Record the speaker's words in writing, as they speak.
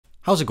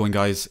How's it going,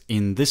 guys?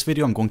 In this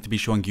video I'm going to be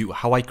showing you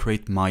how I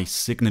create my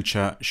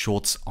signature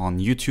shorts on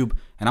YouTube,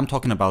 and I'm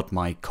talking about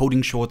my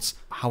coding shorts,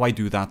 how I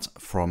do that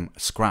from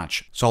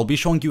scratch. So I'll be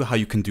showing you how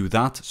you can do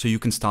that so you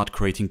can start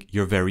creating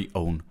your very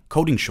own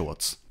coding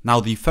shorts. Now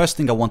the first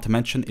thing I want to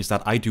mention is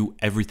that I do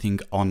everything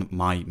on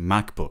my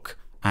MacBook,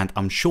 and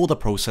I'm sure the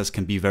process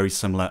can be very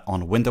similar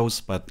on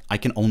Windows, but I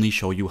can only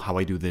show you how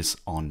I do this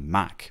on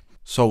Mac.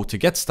 So to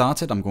get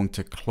started, I'm going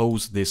to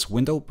close this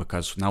window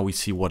because now we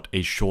see what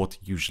a short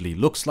usually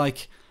looks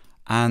like.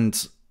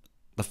 And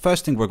the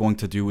first thing we're going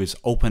to do is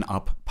open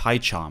up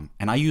PyCharm.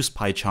 And I use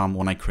PyCharm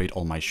when I create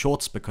all my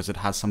shorts because it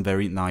has some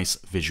very nice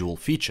visual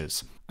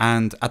features.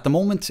 And at the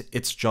moment,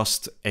 it's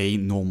just a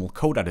normal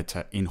code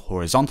editor in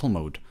horizontal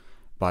mode.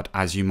 But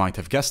as you might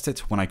have guessed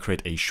it, when I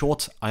create a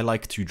short, I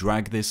like to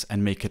drag this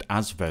and make it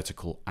as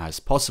vertical as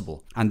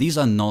possible. And these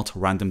are not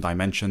random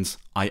dimensions.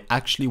 I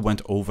actually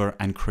went over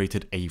and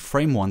created a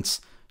frame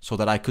once so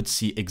that I could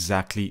see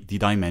exactly the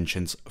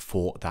dimensions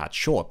for that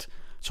short.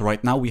 So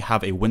right now we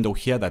have a window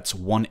here that's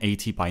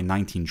 180 by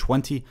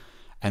 1920,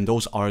 and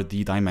those are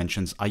the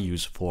dimensions I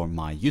use for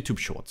my YouTube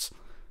shorts.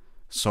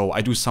 So I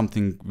do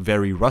something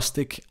very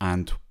rustic,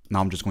 and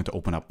now I'm just going to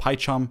open up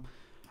PyCharm.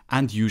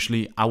 And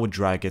usually I would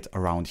drag it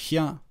around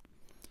here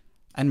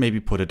and maybe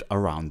put it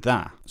around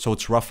there. So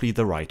it's roughly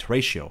the right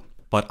ratio.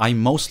 But I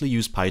mostly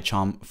use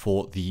PyCharm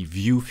for the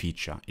view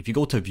feature. If you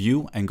go to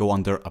view and go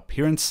under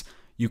appearance,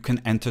 you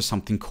can enter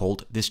something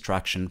called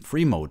distraction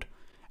free mode.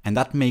 And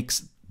that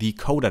makes the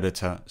code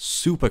editor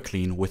super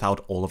clean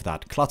without all of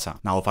that clutter.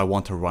 Now, if I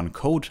want to run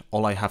code,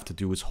 all I have to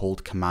do is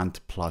hold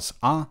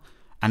Command+R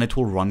and it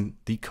will run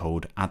the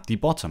code at the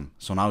bottom.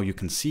 So now you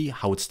can see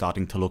how it's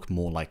starting to look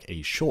more like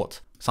a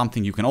short.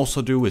 Something you can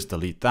also do is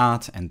delete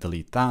that and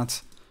delete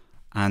that.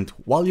 And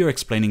while you're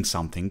explaining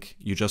something,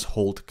 you just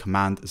hold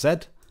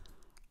Command-Z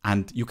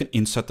and you can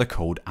insert the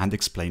code and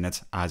explain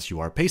it as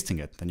you are pasting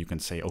it. Then you can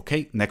say,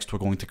 okay, next we're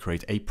going to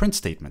create a print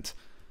statement.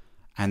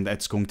 And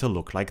it's going to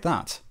look like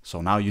that.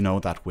 So now you know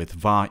that with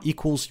var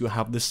equals, you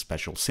have this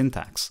special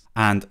syntax.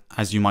 And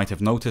as you might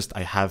have noticed,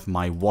 I have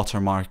my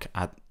watermark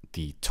at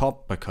the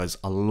top because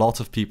a lot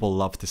of people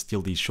love to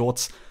steal these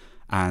shorts.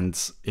 And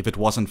if it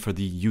wasn't for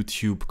the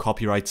YouTube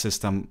copyright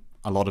system,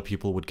 a lot of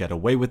people would get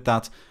away with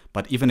that.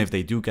 But even if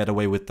they do get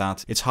away with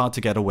that, it's hard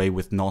to get away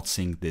with not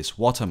seeing this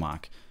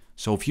watermark.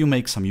 So if you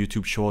make some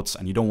YouTube shorts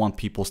and you don't want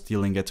people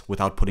stealing it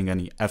without putting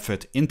any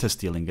effort into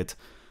stealing it,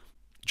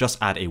 just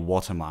add a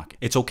watermark.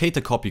 It's okay to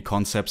copy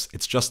concepts,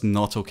 it's just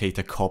not okay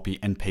to copy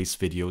and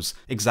paste videos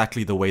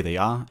exactly the way they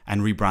are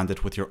and rebrand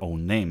it with your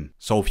own name.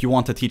 So if you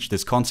want to teach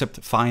this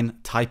concept, fine,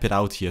 type it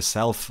out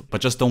yourself,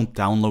 but just don't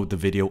download the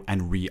video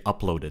and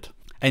re-upload it.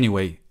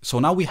 Anyway, so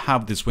now we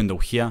have this window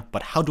here,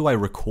 but how do I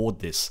record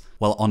this?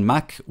 Well, on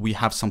Mac, we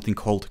have something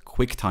called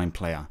QuickTime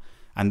Player,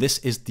 and this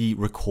is the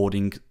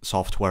recording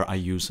software I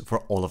use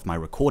for all of my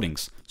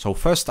recordings. So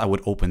first I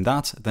would open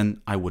that,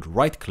 then I would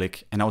right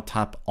click and I would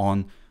tap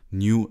on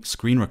New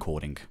Screen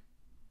Recording.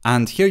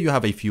 And here you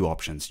have a few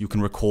options. You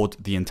can record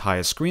the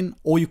entire screen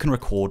or you can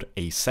record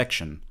a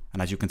section.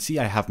 And as you can see,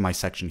 I have my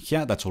section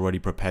here that's already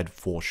prepared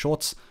for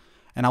shorts.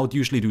 And I would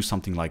usually do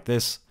something like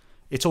this.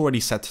 It's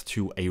already set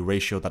to a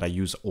ratio that I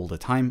use all the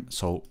time,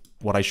 so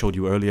what I showed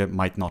you earlier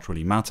might not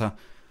really matter.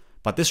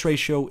 But this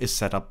ratio is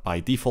set up by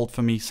default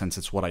for me since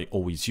it's what I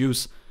always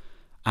use.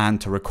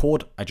 And to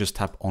record, I just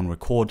tap on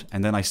record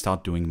and then I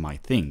start doing my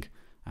thing.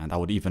 And I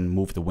would even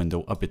move the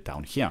window a bit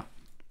down here.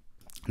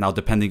 Now,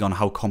 depending on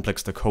how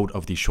complex the code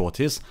of the short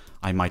is,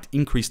 I might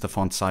increase the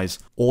font size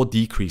or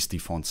decrease the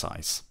font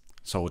size.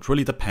 So it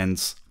really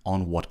depends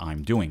on what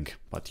I'm doing.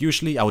 But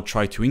usually I would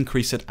try to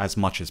increase it as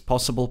much as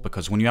possible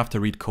because when you have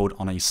to read code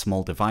on a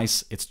small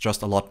device, it's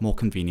just a lot more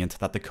convenient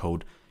that the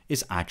code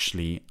is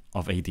actually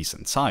of a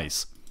decent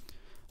size.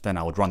 Then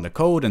I would run the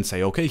code and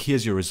say, okay,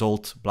 here's your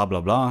result, blah,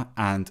 blah, blah.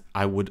 And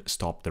I would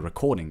stop the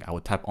recording. I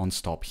would tap on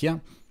stop here.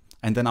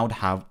 And then I would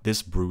have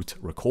this brute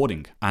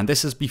recording. And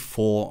this is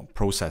before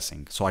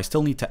processing. So I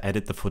still need to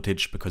edit the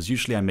footage because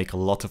usually I make a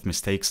lot of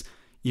mistakes.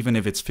 Even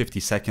if it's 50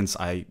 seconds,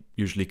 I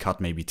usually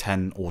cut maybe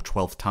 10 or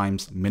 12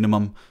 times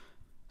minimum.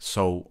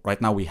 So right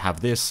now we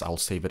have this. I'll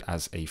save it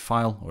as a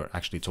file, or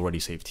actually it's already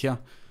saved here.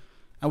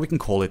 And we can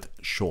call it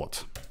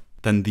short.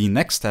 Then the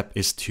next step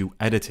is to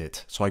edit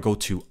it. So I go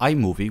to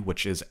iMovie,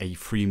 which is a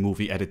free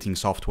movie editing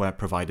software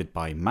provided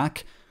by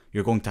Mac.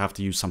 You're going to have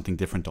to use something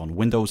different on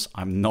Windows.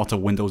 I'm not a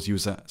Windows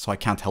user, so I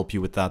can't help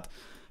you with that.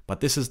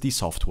 But this is the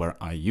software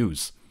I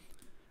use.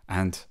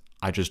 And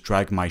I just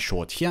drag my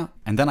short here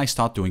and then I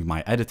start doing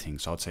my editing.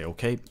 So I'd say,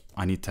 okay,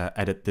 I need to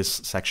edit this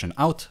section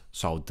out.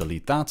 So I'll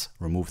delete that,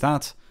 remove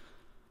that.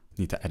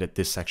 Need to edit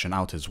this section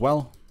out as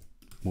well.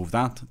 Move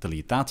that,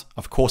 delete that.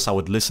 Of course, I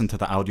would listen to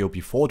the audio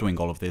before doing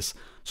all of this.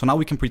 So now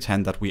we can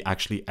pretend that we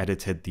actually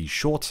edited the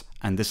short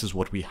and this is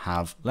what we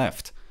have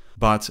left.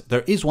 But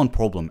there is one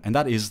problem, and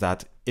that is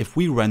that if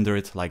we render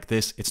it like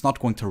this, it's not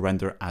going to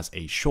render as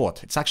a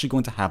short. It's actually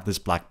going to have this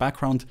black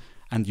background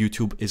and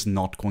YouTube is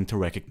not going to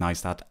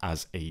recognize that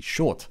as a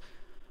short.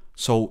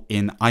 So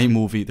in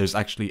iMovie, there's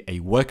actually a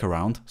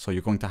workaround. So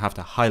you're going to have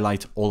to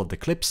highlight all of the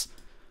clips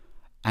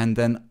and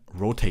then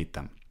rotate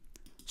them.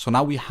 So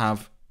now we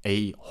have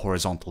a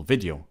horizontal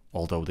video,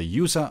 although the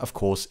user, of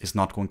course, is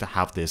not going to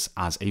have this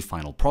as a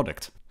final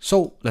product.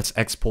 So let's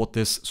export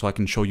this so I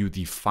can show you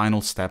the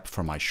final step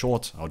for my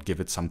short. I would give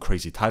it some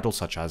crazy title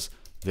such as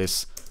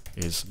 "This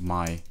is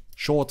my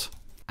short,"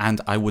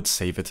 and I would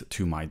save it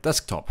to my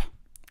desktop.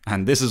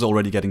 And this is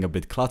already getting a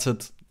bit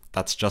cluttered.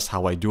 That's just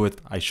how I do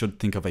it. I should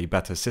think of a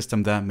better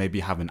system there,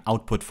 maybe have an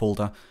output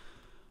folder.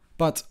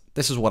 But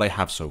this is what I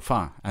have so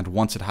far. And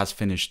once it has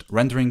finished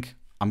rendering,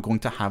 I'm going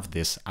to have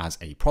this as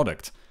a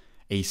product,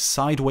 a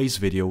sideways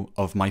video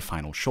of my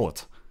final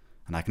short.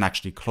 And I can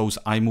actually close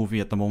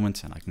iMovie at the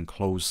moment, and I can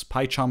close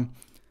PyCharm.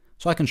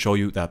 So I can show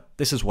you that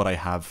this is what I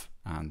have,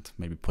 and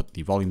maybe put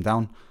the volume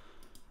down.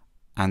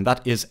 And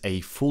that is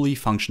a fully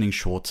functioning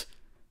short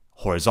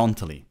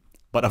horizontally.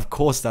 But of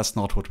course, that's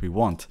not what we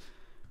want.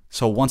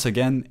 So once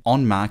again,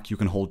 on Mac, you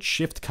can hold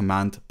Shift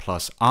Command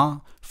plus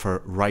R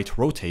for right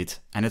rotate,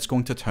 and it's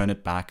going to turn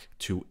it back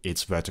to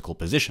its vertical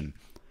position.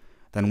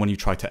 Then when you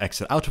try to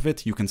exit out of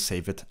it, you can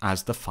save it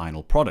as the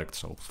final product.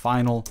 So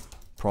final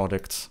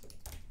product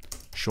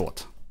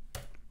short.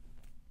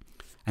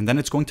 And then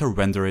it's going to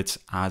render it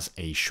as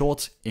a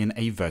short in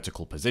a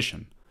vertical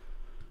position.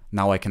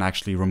 Now I can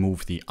actually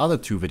remove the other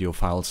two video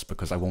files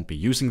because I won't be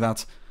using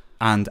that.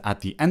 And at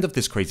the end of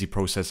this crazy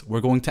process,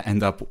 we're going to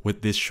end up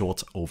with this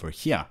short over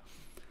here.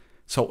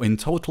 So in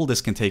total,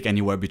 this can take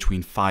anywhere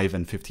between 5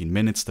 and 15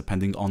 minutes,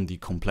 depending on the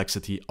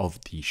complexity of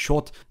the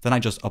short. Then I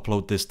just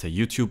upload this to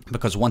YouTube,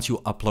 because once you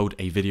upload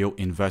a video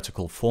in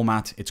vertical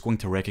format, it's going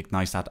to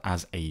recognize that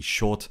as a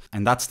short.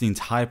 And that's the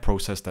entire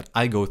process that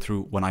I go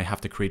through when I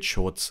have to create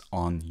shorts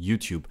on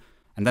YouTube.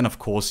 And then of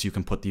course you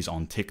can put these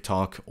on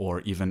TikTok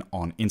or even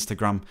on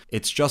Instagram.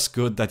 It's just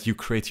good that you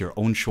create your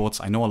own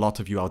shorts. I know a lot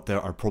of you out there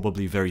are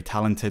probably very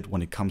talented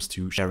when it comes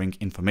to sharing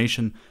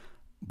information,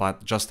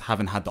 but just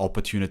haven't had the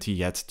opportunity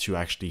yet to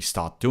actually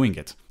start doing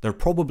it. There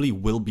probably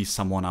will be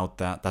someone out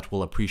there that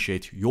will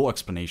appreciate your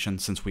explanation,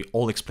 since we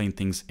all explain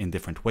things in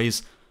different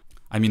ways.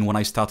 I mean, when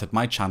I started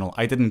my channel,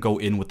 I didn't go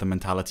in with the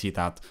mentality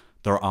that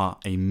there are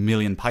a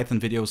million Python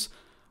videos.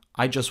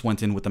 I just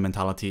went in with the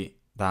mentality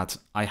that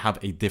I have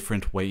a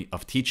different way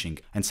of teaching,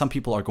 and some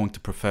people are going to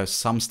prefer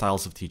some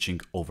styles of teaching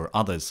over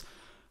others.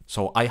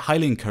 So I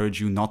highly encourage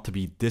you not to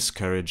be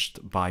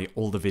discouraged by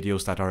all the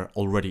videos that are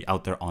already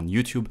out there on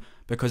YouTube,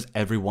 because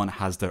everyone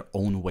has their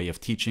own way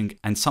of teaching,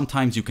 and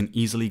sometimes you can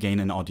easily gain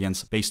an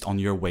audience based on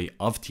your way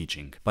of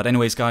teaching. But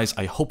anyways, guys,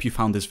 I hope you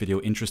found this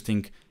video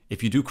interesting.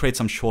 If you do create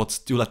some shorts,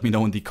 do let me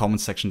know in the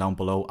comment section down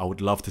below. I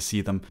would love to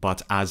see them.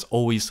 But as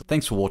always,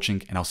 thanks for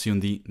watching, and I'll see you in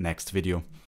the next video.